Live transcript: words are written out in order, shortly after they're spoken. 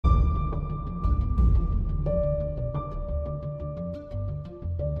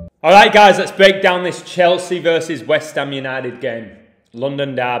All right, guys, let's break down this Chelsea versus West Ham United game.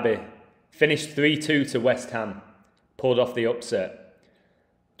 London derby. Finished 3-2 to West Ham. Pulled off the upset.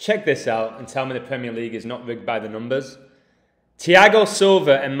 Check this out and tell me the Premier League is not rigged by the numbers. Thiago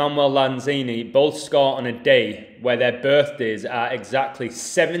Silva and Manuel Lanzini both score on a day where their birthdays are exactly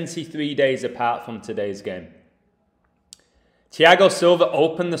 73 days apart from today's game. Thiago Silva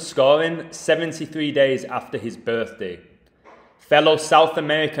opened the scoring 73 days after his birthday. Fellow South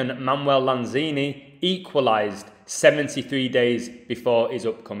American Manuel Lanzini equalised 73 days before his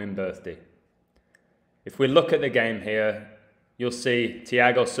upcoming birthday. If we look at the game here, you'll see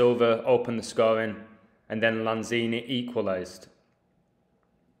Thiago Silva opened the scoring and then Lanzini equalised.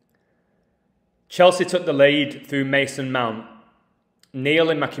 Chelsea took the lead through Mason Mount. Neil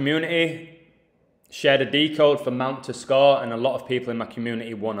in my community shared a decode for Mount to score and a lot of people in my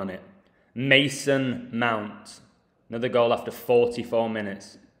community won on it. Mason Mount. Another goal after 44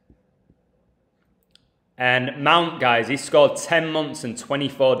 minutes. And Mount, guys, he scored 10 months and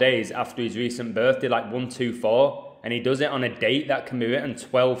 24 days after his recent birthday, like 124. And he does it on a date that can be written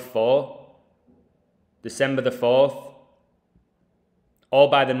 12/4. December the 4th. All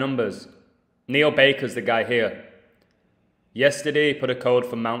by the numbers. Neil Baker's the guy here. Yesterday, he put a code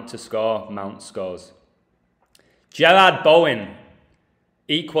for Mount to score. Mount scores. Gerard Bowen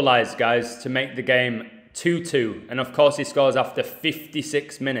equalised, guys, to make the game 2-2. And of course, he scores after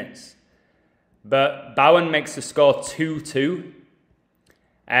 56 minutes. But Bowen makes the score 2-2.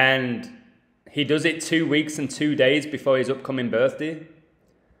 And he does it 2 weeks and 2 days before his upcoming birthday.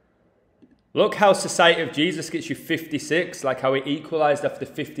 Look how Society of Jesus gets you 56, like how he equalised after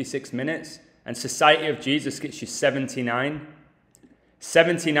 56 minutes. And Society of Jesus gets you 79.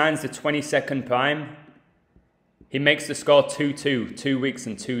 79 is the 22nd prime. He makes the score 2-2, 2 weeks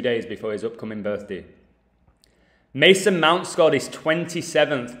and 2 days before his upcoming birthday. Mason Mount scored his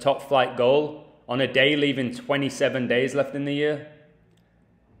 27th top flight goal on a day leaving 27 days left in the year.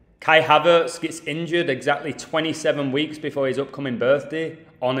 Kai Havertz gets injured exactly 27 weeks before his upcoming birthday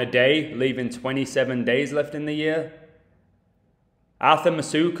on a day leaving 27 days left in the year. Arthur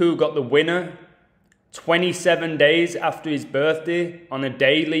Masuku got the winner 27 days after his birthday on a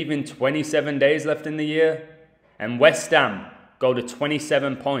day leaving 27 days left in the year. And West Ham go to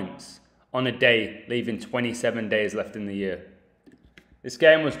 27 points on a day leaving 27 days left in the year. This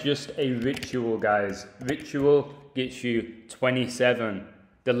game was just a ritual, guys. Ritual gets you 27.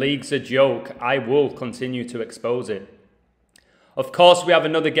 The league's a joke. I will continue to expose it. Of course, we have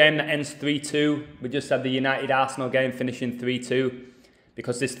another game that ends 3-2. We just had the United-Arsenal game finishing 3-2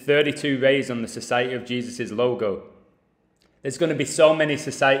 because there's 32 rays on the Society of Jesus' logo. There's going to be so many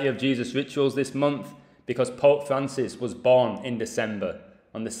Society of Jesus rituals this month because Pope Francis was born in December,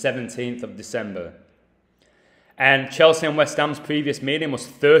 on the 17th of December. And Chelsea and West Ham's previous meeting was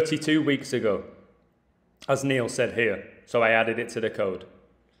 32 weeks ago, as Neil said here. So I added it to the code.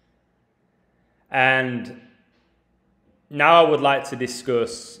 And now I would like to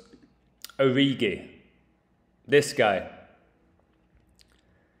discuss Origi. This guy,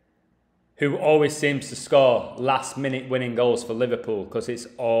 who always seems to score last-minute winning goals for Liverpool because it's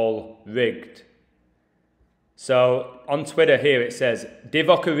all rigged. So on Twitter here it says,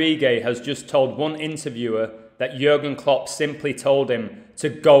 Divock Origi has just told one interviewer that Jurgen Klopp simply told him to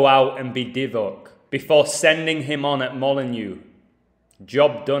go out and be Divock before sending him on at Molineux.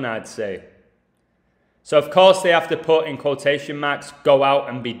 Job done, I'd say. So of course they have to put in quotation marks, go out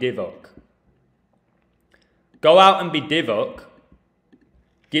and be Divock. Go out and be Divock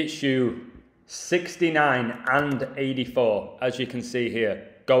gets you 69 and 84, as you can see here.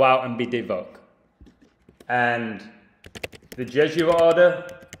 Go out and be Divock. And the Jesuit order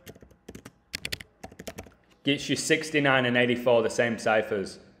gets you 69 and 84, the same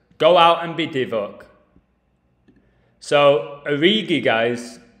ciphers. Go out and be Divock. So Origi,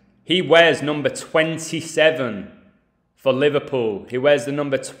 guys, he wears number 27 for Liverpool. He wears the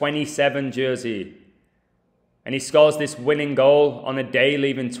number 27 jersey. And he scores this winning goal on a day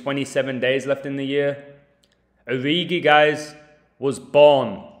leaving 27 days left in the year. Origi, guys, was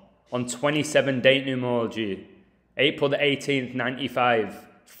born on 27 date numerology. April the 18th, 95.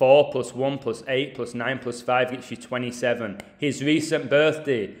 4 plus 1 plus 8 plus 9 plus 5 gets you 27. His recent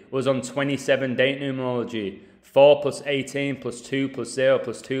birthday was on 27 date numerology. 4 plus 18 plus 2 plus 0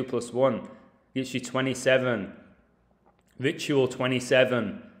 plus 2 plus 1 gets you 27. Ritual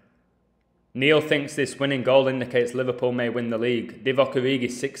 27. Neil thinks this winning goal indicates Liverpool may win the league. Divock Origi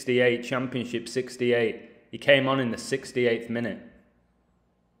 68, Championship 68. He came on in the 68th minute.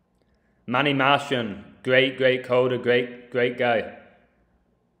 Manny Martian, great coder, great guy.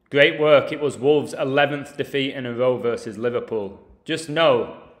 Great work. It was Wolves' 11th defeat in a row versus Liverpool. Just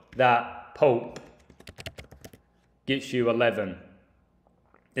know that Pope gets you 11.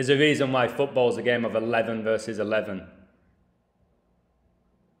 There's a reason why football's a game of 11 versus 11.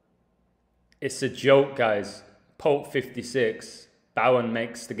 It's a joke, guys. Pope 56. Bowen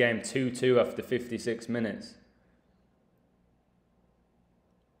makes the game 2-2 after 56 minutes.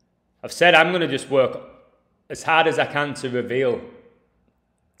 I've said I'm going to just work as hard as I can to reveal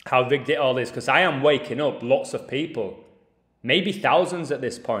how rigged it all is, because I am waking up lots of people, maybe thousands at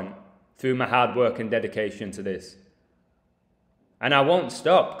this point, through my hard work and dedication to this. And I won't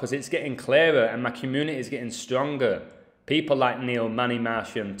stop, because it's getting clearer and my community is getting stronger. People like Neil, Manny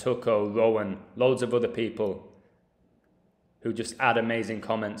Martian, Tucko, Rowan, loads of other people who just add amazing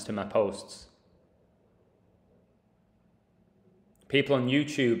comments to my posts. People on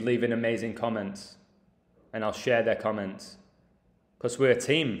YouTube leaving amazing comments, and I'll share their comments. Because we're a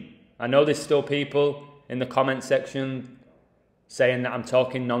team. I know there's still people in the comment section saying that I'm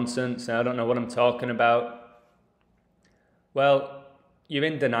talking nonsense and I don't know what I'm talking about. Well, you're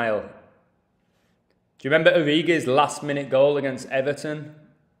in denial. Do you remember Origi's last-minute goal against Everton?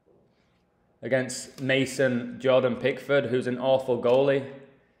 Against Mason Jordan Pickford, who's an awful goalie,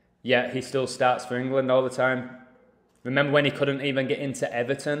 yet he still starts for England all the time. Remember when he couldn't even get into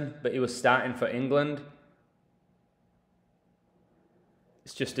Everton, but he was starting for England?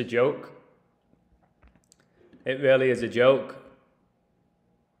 It's just a joke. It really is a joke.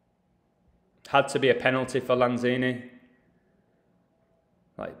 Had to be a penalty for Lanzini.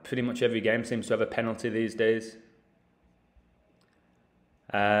 Like pretty much every game seems to have a penalty these days.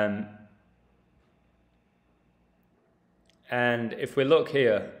 And if we look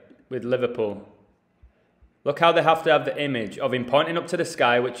here with Liverpool, look how they have to have the image of him pointing up to the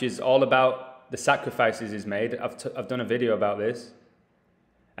sky, which is all about the sacrifices he's made. I've done a video about this.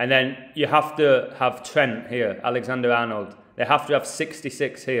 And then you have to have Trent here, Alexander-Arnold. They have to have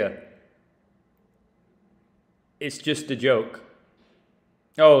 66 here. It's just a joke.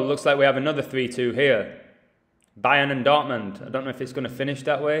 Oh, looks like we have another 3-2 here. Bayern and Dortmund. I don't know if it's going to finish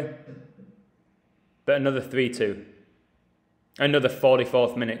that way. But another 3-2. Another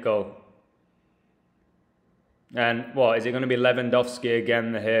 44th minute goal. And what, is it going to be Lewandowski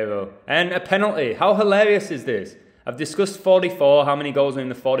again, the hero? And a penalty. How hilarious is this? I've discussed 44, how many goals are in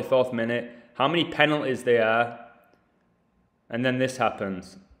the 44th minute, how many penalties there are. And then this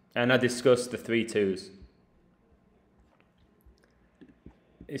happens. And I discussed the 3-2s.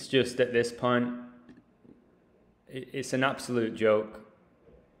 It's just at this point, it's an absolute joke.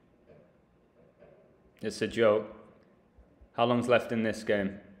 It's a joke. How long's left in this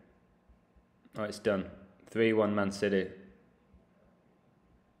game? Oh, it's done. 3-1 Man City.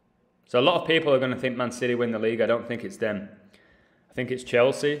 So a lot of people are going to think Man City win the league. I don't think it's them. I think it's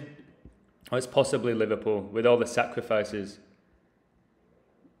Chelsea. Or it's possibly Liverpool with all the sacrifices.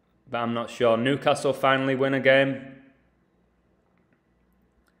 But I'm not sure. Newcastle finally win a game.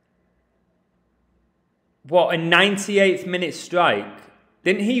 What, a 98th minute strike?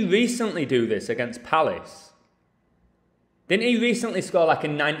 Didn't he recently do this against Palace? Didn't he recently score like a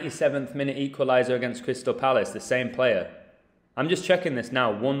 97th minute equaliser against Crystal Palace, the same player? I'm just checking this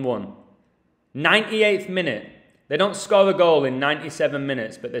now, 1-1. 98th minute. They don't score a goal in 97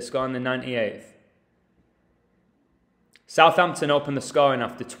 minutes, but they score in the 98th. Southampton opened the scoring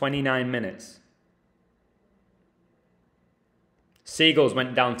after 29 minutes. Seagulls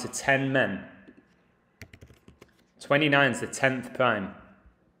went down to 10 men. 29 is the 10th prime.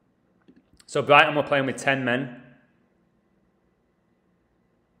 So Brighton were playing with 10 men.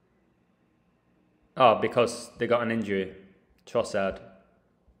 Oh, because they got an injury. Trossard.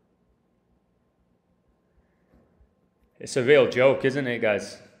 It's a real joke, isn't it,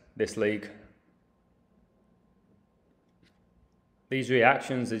 guys? This league. These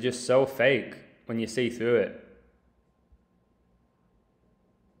reactions are just so fake when you see through it.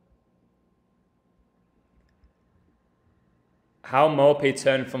 How Mopey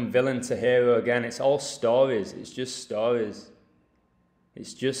turned from villain to hero again. It's all stories. It's just stories.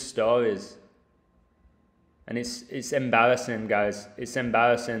 It's just stories. And it's embarrassing, guys. It's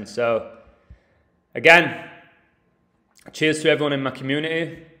embarrassing. So, again, cheers to everyone in my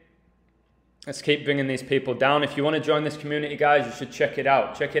community. Let's keep bringing these people down. If you want to join this community, guys, you should check it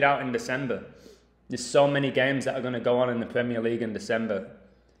out. Check it out in December. There's so many games that are going to go on in the Premier League in December.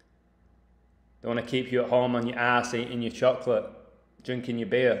 They want to keep you at home on your ass, eating your chocolate, drinking your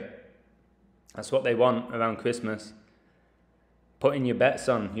beer. That's what they want around Christmas. Putting your bets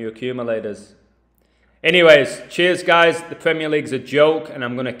on, your accumulators. Anyways, cheers, guys. The Premier League's a joke, and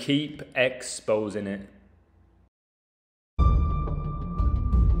I'm going to keep exposing it.